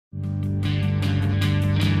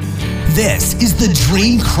This is the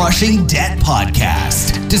Dream Crushing Debt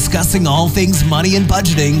Podcast, discussing all things money and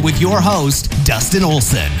budgeting with your host, Dustin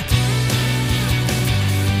Olson.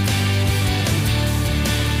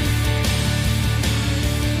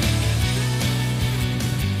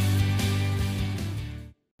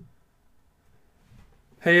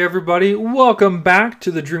 Hey everybody, welcome back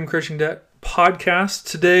to the Dream Crushing Debt Podcast.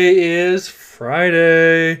 Today is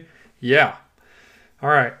Friday. Yeah. All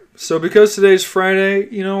right. So because today's Friday,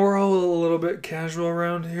 we're all a little bit casual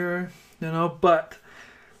around here, but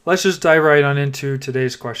let's just dive right on into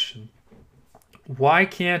today's question. Why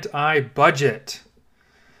can't I budget?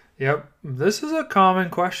 Yep. This is a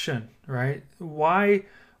common question, right? Why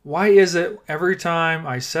is it every time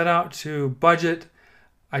I set out to budget,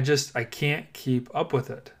 I can't keep up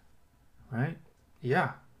with it, right?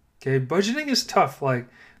 Yeah. Okay. Budgeting is tough.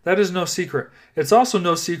 That is no secret. It's also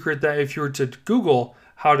no secret that if you were to Google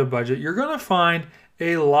how to budget, you're going to find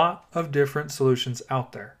a lot of different solutions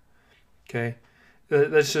out there. Okay.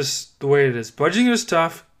 That's just the way it is. Budgeting is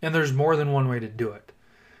tough, and there's more than one way to do it.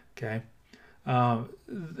 Okay. I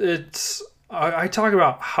talk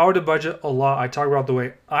about how to budget a lot. I talk about the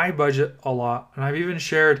way I budget a lot, and I've even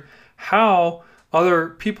shared how other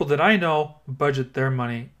people that I know budget their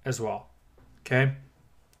money as well. Okay?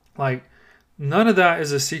 None of that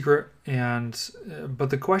is a secret,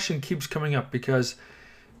 but the question keeps coming up because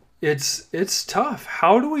it's tough.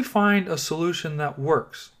 How do we find a solution that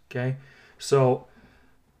works? Okay? So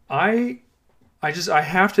I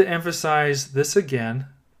have to emphasize this again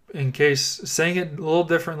in case saying it a little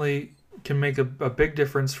differently can make a big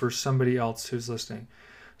difference for somebody else who's listening.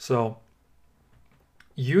 So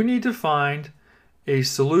you need to find a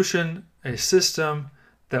solution, a system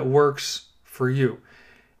that works for you.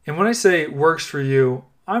 And when I say works for you,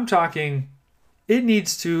 I'm talking it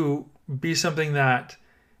needs to be something that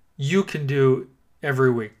you can do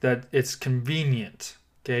every week, that it's convenient.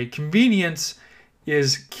 Okay, convenience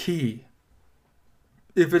is key.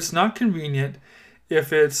 If it's not convenient,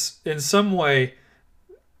 if it's in some way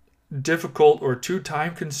difficult or too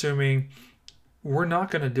time consuming, we're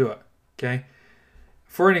not going to do it. Okay,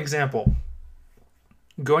 for an example,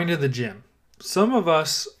 going to the gym. Some of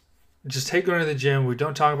us just hate going to the gym. We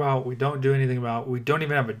don't talk about, we don't do anything about, we don't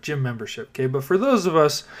even have a gym membership. Okay, but for those of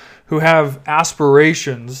us who have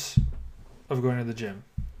aspirations of going to the gym,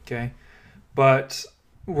 okay, but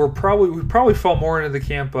we probably fall more into the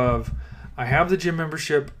camp of I have the gym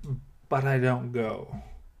membership, but I don't go.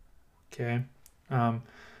 Okay,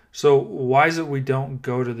 so why is it we don't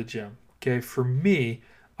go to the gym? Okay, for me,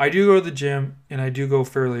 I do go to the gym and I do go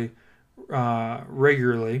fairly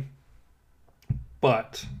regularly,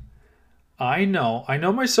 but I know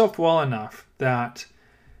myself well enough that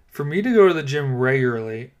for me to go to the gym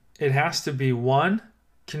regularly, it has to be 1,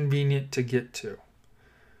 convenient to get to.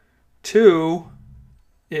 2,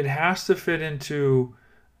 it has to fit into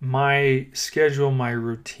my schedule, my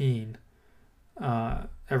routine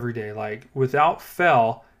every day. Without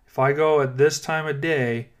fail, if I go at this time of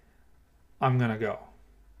day, I'm going to go.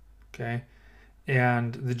 Okay?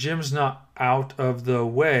 And the gym's not out of the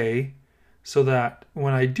way so that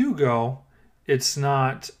when I do go, it's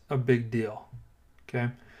not a big deal. Okay?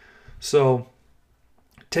 So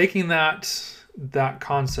taking that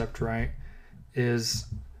concept, right, is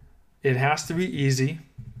it has to be easy,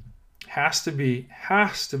 has to be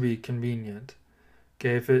convenient.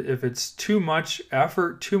 Okay? If it's too much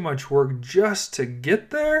effort, too much work just to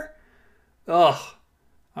get there,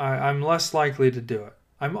 I'm less likely to do it.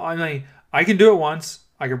 I can do it once.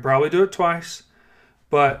 I can probably do it twice,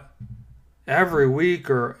 but every week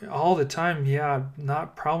or all the time,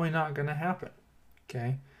 probably not going to happen.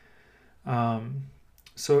 Okay.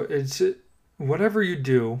 So it's whatever you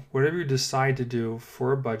decide to do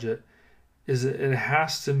for a budget, it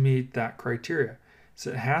has to meet that criteria. So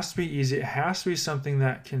it has to be easy. It has to be something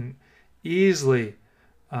that can easily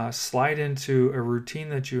slide into a routine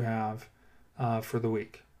that you have for the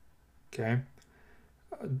week. Okay.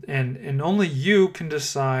 And only you can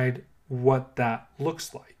decide what that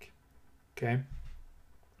looks like. Okay.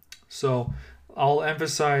 So I'll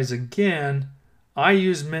emphasize again, I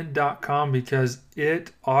use mint.com because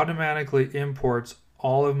it automatically imports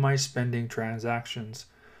all of my spending transactions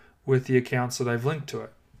with the accounts that I've linked to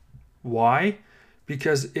it. Why?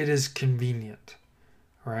 Because it is convenient,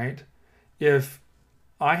 right? If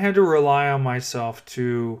I had to rely on myself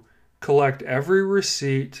to collect every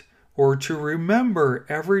receipt or to remember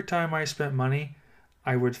every time I spent money,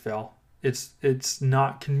 I would fail. It's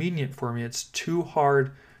not convenient for me. It's too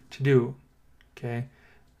hard to do. Okay.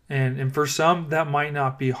 And for some, that might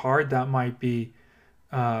not be hard. That might be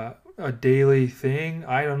a daily thing.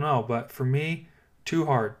 I don't know. But for me, too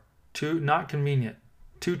hard. too not convenient,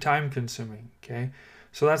 too time consuming. Okay,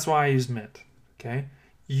 so that's why I use Mint. Okay,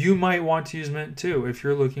 you might want to use Mint too if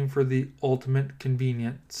you're looking for the ultimate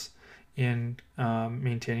convenience in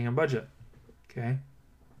maintaining a budget. Okay.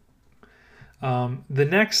 The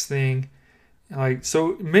next thing,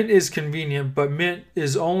 so Mint is convenient, but Mint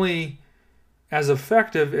is only as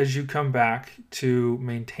effective as you come back to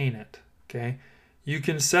maintain it. Okay. You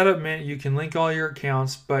can set up Mint, you can link all your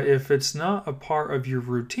accounts, but if it's not a part of your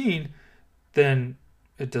routine, then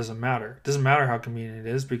it doesn't matter. It doesn't matter how convenient it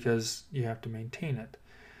is because you have to maintain it.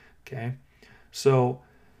 Okay. So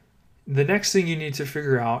the next thing you need to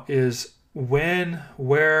figure out is when,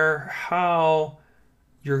 where, how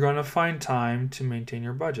you're going to find time to maintain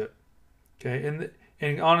your budget. Okay.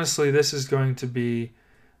 And honestly, this is going to be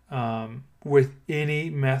with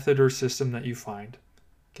any method or system that you find.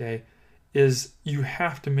 Okay. Is you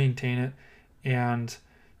have to maintain it, and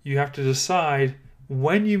you have to decide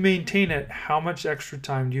when you maintain it, how much extra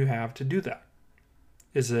time do you have to do that?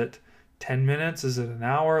 Is it 10 minutes? Is it an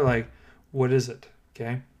hour? Like, what is it?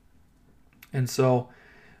 Okay. And so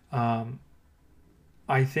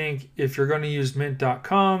I think if you're going to use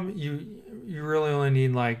mint.com, you really only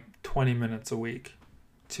need like 20 minutes a week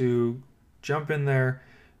to jump in there,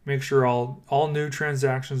 make sure all new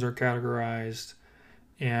transactions are categorized,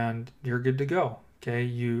 and you're good to go. Okay,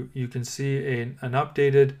 you can see an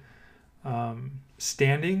updated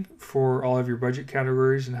standing for all of your budget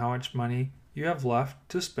categories and how much money you have left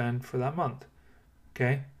to spend for that month.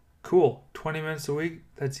 Okay, cool. 20 minutes a week,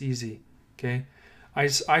 that's easy. Okay, I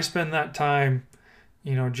spend that time,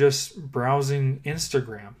 just browsing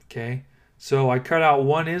Instagram. Okay, so I cut out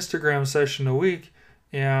one Instagram session a week,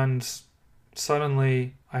 and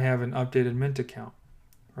suddenly I have an updated Mint account,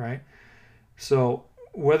 right? So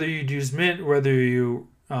whether you use Mint, whether you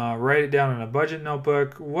write it down in a budget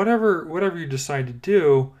notebook, whatever you decide to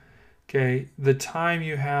do, okay, the time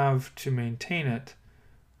you have to maintain it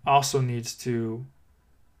also needs to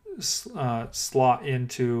slot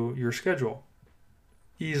into your schedule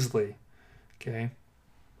easily. Okay.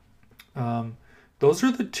 Those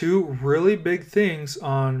are the two really big things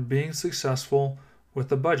on being successful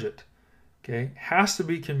with a budget. Okay, it has to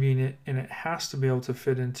be convenient, and it has to be able to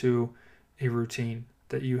fit into a routine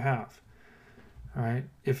that you have. All right.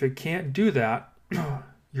 If it can't do that,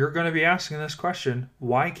 you're going to be asking this question: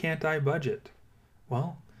 why can't I budget?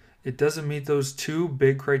 Well, it doesn't meet those two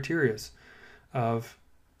big criteria of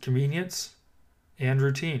convenience and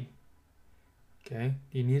routine. Okay,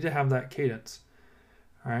 you need to have that cadence.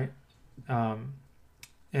 All right.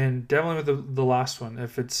 And definitely with the last one,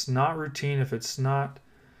 if it's not routine, if it's not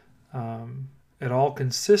at all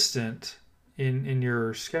consistent in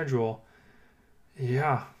your schedule,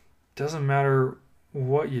 yeah, doesn't matter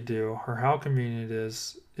what you do or how convenient it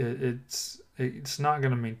is, it's not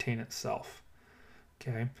going to maintain itself.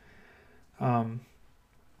 Okay.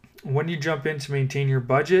 When you jump in to maintain your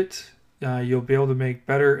budget, you'll be able to make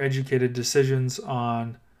better educated decisions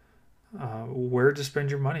on where to spend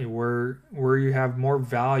your money, where you have more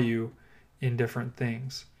value in different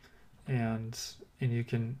things, and you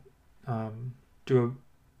can do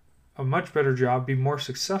a much better job, be more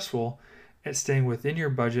successful at staying within your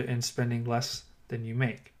budget and spending less than you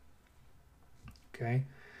make. Okay,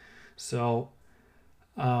 so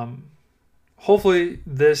hopefully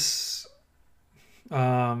this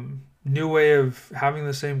new way of having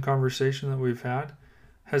the same conversation that we've had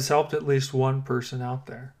has helped at least one person out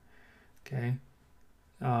there. Okay,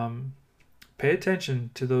 pay attention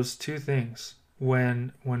to those two things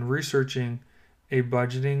when researching a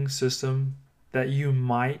budgeting system that you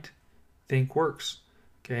might think works.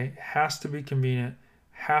 Okay, it has to be convenient,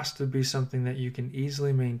 has to be something that you can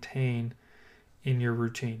easily maintain in your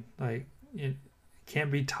routine. Like, it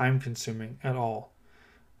can't be time consuming at all.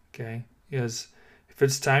 Okay, because if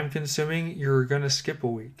it's time consuming, you're going to skip a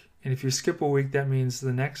week. And if you skip a week, that means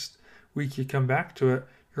the next week you come back to it,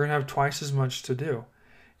 you're going to have twice as much to do.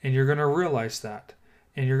 And you're going to realize that.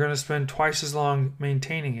 And you're going to spend twice as long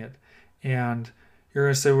maintaining it. And you're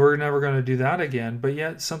going to say, we're never going to do that again. But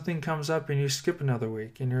yet something comes up and you skip another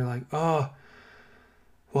week. And you're like, oh,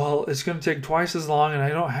 well, it's going to take twice as long and I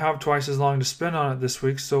don't have twice as long to spend on it this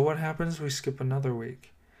week. So what happens? We skip another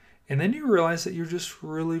week. And then you realize that you're just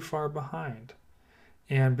really far behind.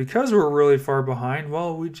 And because we're really far behind,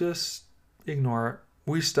 well, we just ignore it.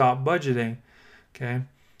 We stop budgeting. Okay.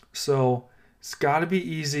 So it's got to be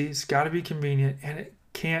easy. It's got to be convenient, and it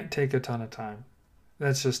can't take a ton of time.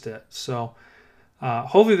 That's just it. So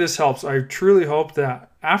hopefully this helps. I truly hope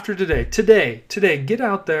that after today, get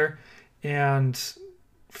out there and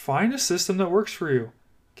find a system that works for you.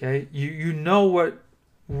 Okay. You know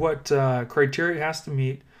what criteria it has to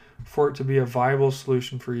meet, for it to be a viable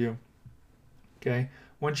solution for you. Okay?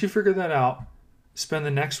 Once you figure that out, spend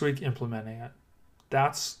the next week implementing it.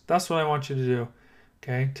 That's what I want you to do.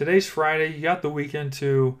 Okay? Today's Friday. You got the weekend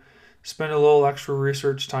to spend a little extra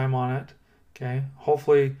research time on it. Okay?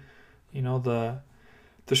 Hopefully, the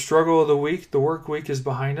struggle of the week, the work week is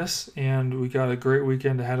behind us, and we got a great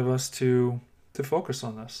weekend ahead of us to focus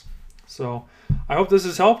on this. So I hope this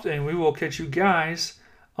has helped, and we will catch you guys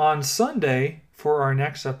on Sunday for our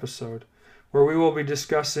next episode, where we will be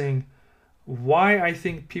discussing why I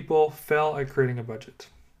think people fail at creating a budget.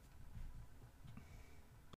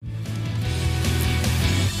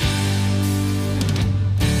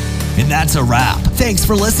 And that's a wrap. Thanks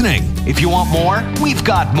for listening. If you want more, we've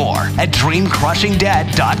got more at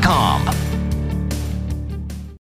dreamcrushingdebt.com.